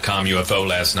simultv.com UFO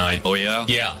last night. Oh, yeah?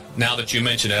 Yeah. Now that you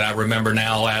mention it, I remember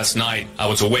now last night I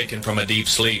was awakened from a deep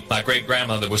sleep. My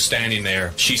great-grandmother was standing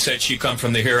there. She said she'd come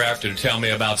from the hereafter to tell me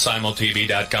about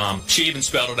simultv.com. She even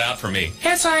spelled it out for me.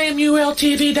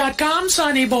 simultv.com,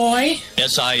 sonny boy.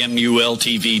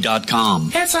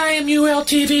 simultv.com.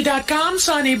 simultv.com,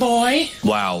 sonny boy.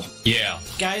 Wow. Yeah.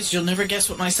 Guys, you'll never guess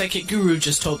what my psychic guru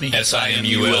just told me.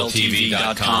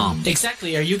 simultv.com.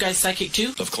 Exactly. Are you guys psychic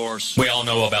too? Of course. We all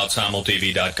know about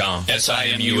simultv.com.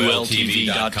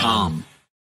 simultv.com.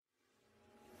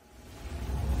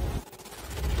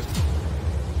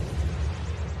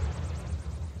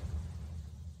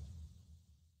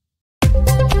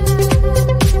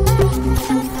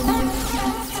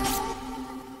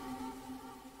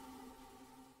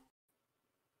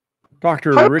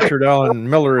 Dr. Richard Allen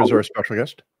Miller is our special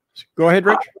guest. Go ahead,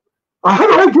 Rich. How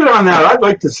do I get on that? I'd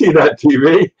like to see that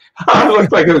TV. It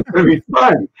looks like it's going to be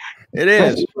fun. It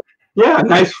is. Yeah,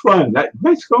 nice fun.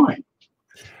 Nice going.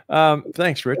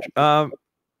 Thanks, Rich.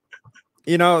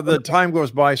 You know, the time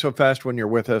goes by so fast when you're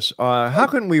with us. How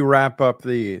can we wrap up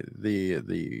the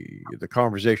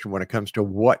conversation when it comes to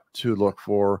what to look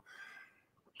for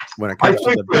when it comes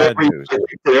to the bad news? I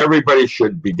think that everybody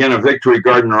should begin a victory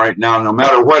garden right now. No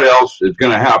matter what else is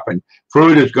going to happen,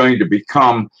 food is going to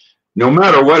become, no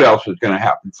matter what else is going to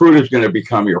happen, food is going to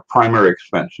become your primary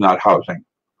expense, not housing.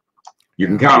 You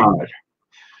can count on it.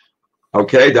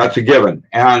 Okay, that's a given.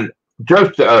 And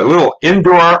just a little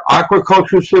indoor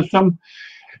aquaculture system,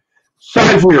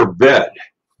 size of your bed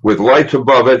with lights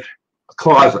above it, a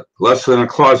closet, less than a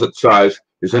closet size,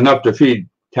 is enough to feed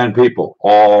 10 people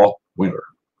all winter.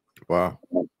 Wow.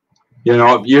 You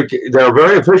know, they're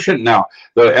very efficient now.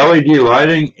 The LED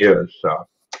lighting is,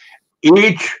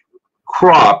 each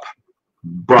crop,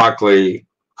 broccoli,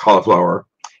 cauliflower,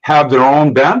 have their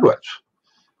own bandwidth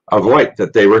of light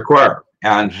that they require.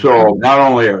 And so not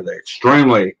only are they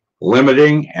extremely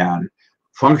limiting and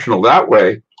functional that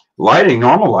way, lighting,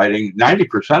 normal lighting,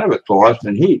 90% of it's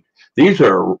level.He. These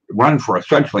are run for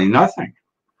essentially nothing.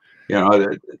 You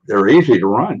know, they're easy to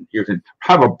run. You can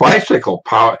have a bicycle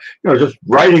power, you know, just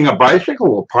riding a bicycle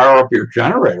will power up your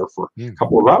generator for a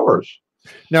couple of hours.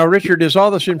 Now, Richard, is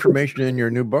all this information in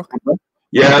your new book?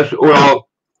 Yes, well,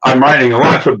 I'm writing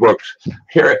lots of books.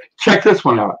 Here, check this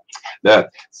one out. That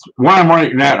one I'm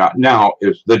writing now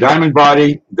is the Diamond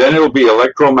Body, then it'll be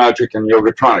Electromagic and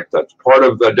Yogatronic. That's part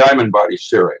of the Diamond Body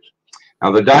series.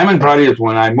 Now, the Diamond Body is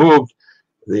when I moved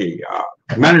the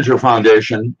Manager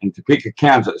Foundation in Topeka,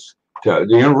 Kansas, to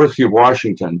the University of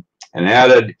Washington and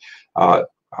added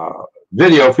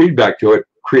video feedback to it,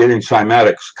 creating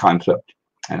cymatics concept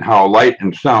and how light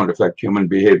and sound affect human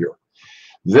behavior.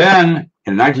 Then,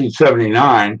 in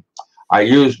 1979, I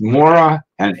used Mora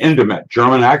and Indomet,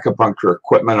 German acupuncture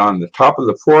equipment on the top of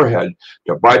the forehead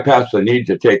to bypass the need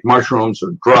to take mushrooms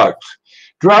or drugs.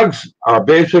 Drugs are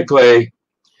basically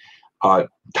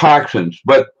toxins,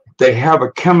 but they have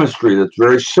a chemistry that's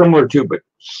very similar to, but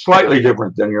slightly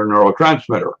different than your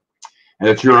neurotransmitter. And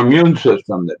it's your immune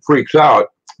system that freaks out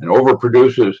and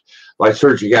overproduces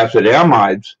lysergic acid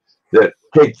amides that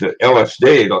take the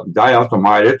LSD, the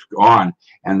dialthomide, it's gone.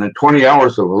 And the 20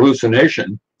 hours of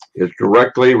hallucination is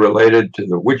directly related to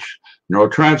which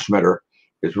neurotransmitter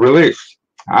is released.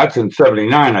 That's in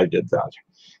 79 I did that.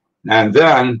 And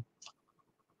then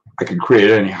I could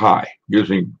create any high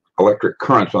using electric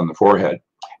currents on the forehead.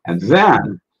 And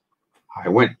then I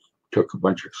took a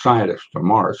bunch of scientists to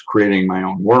Mars, creating my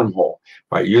own wormhole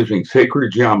by using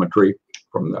sacred geometry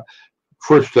from the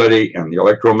first study and the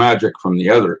electromagic from the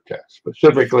other test,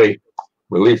 specifically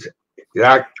release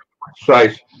exact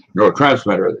precise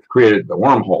neurotransmitter that created the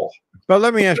wormhole. But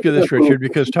let me ask you this, Richard,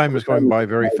 because time is going by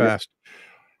very fast.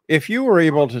 If you were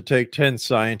able to take 10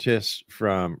 scientists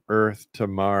from Earth to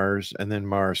Mars and then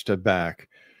Mars to back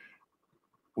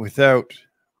without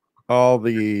all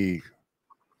the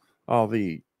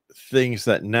things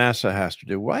that NASA has to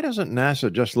do, why doesn't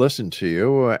NASA just listen to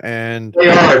you? And they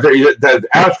are. The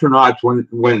astronauts,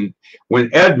 when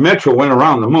Ed Mitchell went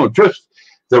around the moon, just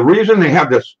the reason they have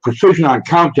this precision on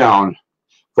countdown,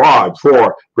 5,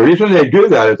 4, the reason they do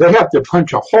that is they have to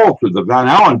punch a hole through the Van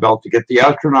Allen belt to get the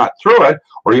astronaut through it,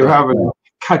 or you have a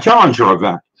Challenger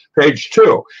event, page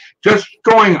 2. Just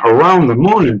going around the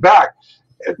moon and back,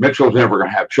 Mitchell's never going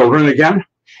to have children again.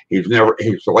 His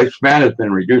lifespan has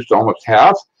been reduced to almost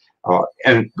half.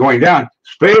 And going down,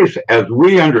 space, as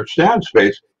we understand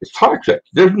space, is toxic.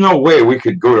 There's no way we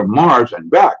could go to Mars and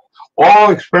back.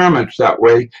 All experiments that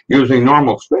way, using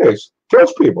normal space,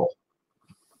 kills people.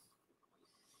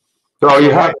 So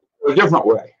you have to go a different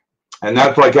way. And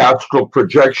that's like astral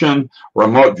projection,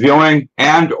 remote viewing,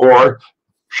 and or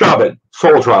shabad,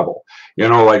 soul travel. You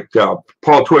know, like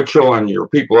Paul Twitchell and your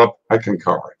people up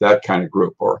Ekankar, that kind of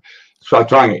group, or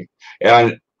Satangi.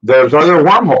 And there's other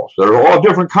wormholes. There are all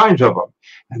different kinds of them.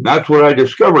 And that's what I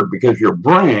discovered, because your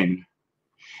brain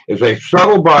is a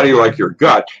subtle body like your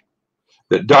gut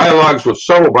that dialogues with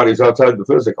subtle bodies outside the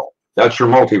physical. That's your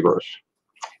multiverse.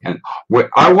 And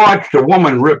I watched a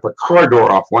woman rip a car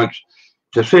door off once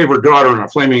to save her daughter in a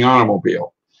flaming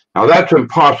automobile. Now that's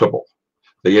impossible.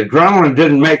 The adrenaline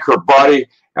didn't make her body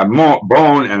and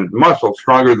bone and muscle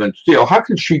stronger than steel. How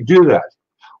can she do that?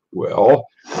 Well,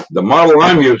 the model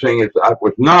I'm using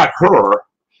was not her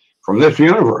from this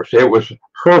universe. It was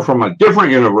her from a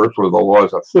different universe where the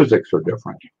laws of physics are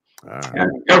different.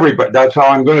 And everybody, that's how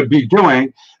I'm going to be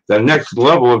doing the next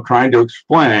level of trying to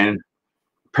explain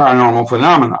paranormal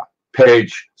phenomena.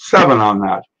 Page 7 on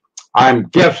that. I'm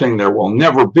guessing there will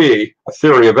never be a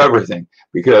theory of everything,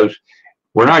 because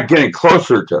we're not getting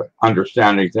closer to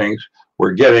understanding things.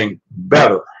 We're getting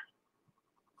better.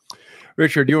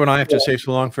 Richard, you and I have to say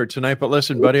so long for tonight, but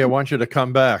listen, buddy, I want you to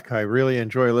come back. I really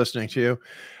enjoy listening to you.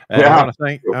 And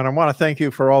I want to thank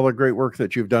you for all the great work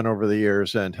that you've done over the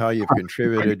years and how you've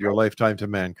contributed your lifetime to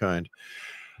mankind.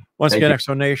 Once again,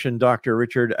 Exonation, Dr.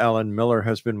 Richard Allen Miller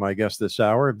has been my guest this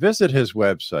hour. Visit his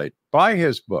website, buy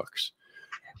his books.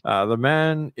 The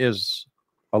man is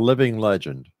a living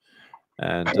legend.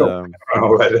 And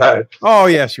oh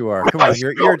yes, you are. Come on,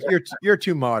 you're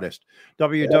too modest.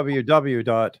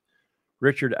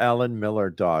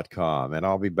 www.richardallenmiller.com. And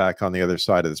I'll be back on the other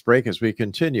side of this break as we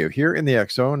continue here in the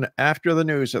X Zone after the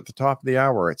news at the top of the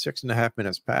hour at 6.5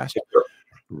 minutes past.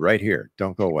 Right here.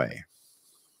 Don't go away.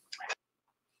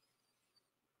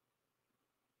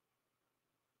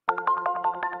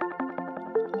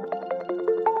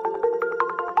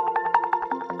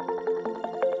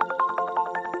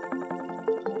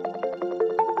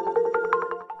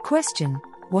 Question: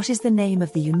 what is the name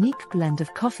of the unique blend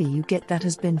of coffee you get that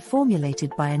has been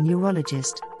formulated by a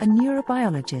neurologist, a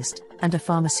neurobiologist, and a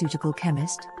pharmaceutical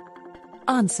chemist?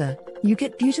 Answer: you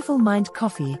get Beautiful Mind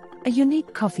Coffee, a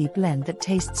unique coffee blend that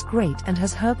tastes great and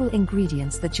has herbal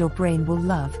ingredients that your brain will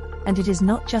love, and it is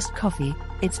not just coffee,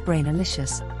 it's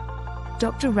brainalicious.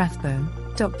 Dr. Rathbone,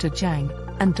 Dr. Jang,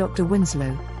 and Dr.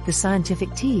 Winslow, the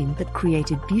scientific team that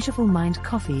created Beautiful Mind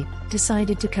Coffee,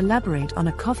 decided to collaborate on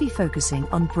a coffee focusing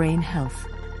on brain health.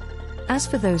 As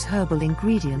for those herbal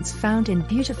ingredients found in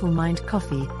Beautiful Mind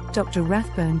Coffee, Dr.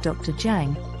 Rathbone, Dr.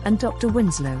 Jang, and Dr.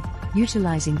 Winslow,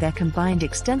 utilizing their combined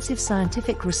extensive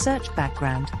scientific research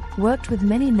background, worked with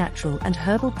many natural and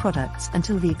herbal products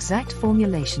until the exact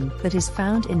formulation that is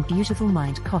found in Beautiful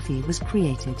Mind Coffee was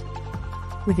created.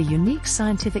 With a unique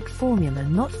scientific formula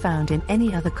not found in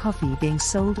any other coffee being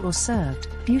sold or served,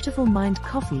 Beautiful Mind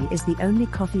Coffee is the only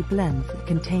coffee blend that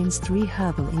contains 3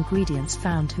 herbal ingredients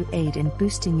found to aid in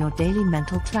boosting your daily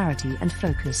mental clarity and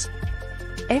focus.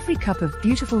 Every cup of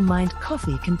Beautiful Mind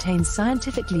Coffee contains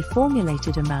scientifically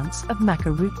formulated amounts of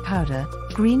maca root powder,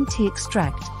 green tea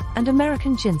extract, and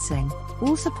American ginseng,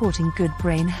 all supporting good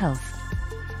brain health.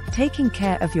 Taking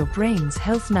care of your brain's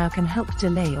health now can help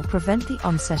delay or prevent the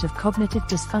onset of cognitive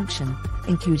dysfunction,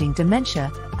 including dementia,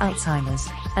 Alzheimer's,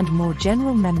 and more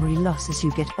general memory loss as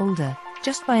you get older,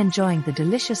 just by enjoying the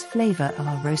delicious flavor of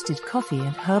our roasted coffee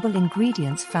and herbal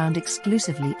ingredients found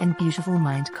exclusively in Beautiful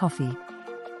Mind Coffee.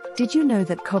 Did you know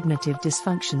that cognitive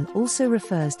dysfunction also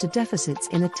refers to deficits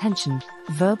in attention,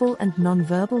 verbal and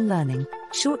non-verbal learning,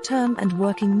 short-term and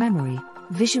working memory,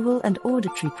 visual and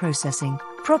auditory processing,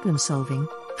 problem-solving,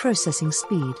 processing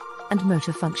speed, and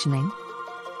motor functioning?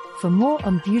 For more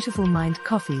on Beautiful Mind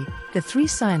Coffee, the 3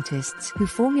 scientists who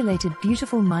formulated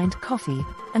Beautiful Mind Coffee,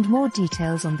 and more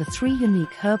details on the 3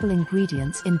 unique herbal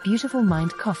ingredients in Beautiful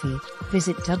Mind Coffee,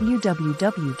 visit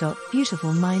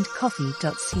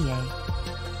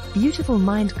www.beautifulmindcoffee.ca. Beautiful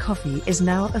Mind Coffee is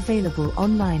now available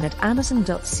online at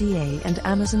amazon.ca and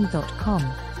amazon.com.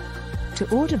 To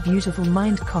order Beautiful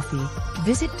Mind Coffee,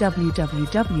 visit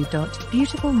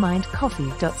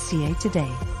www.beautifulmindcoffee.ca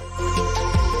today.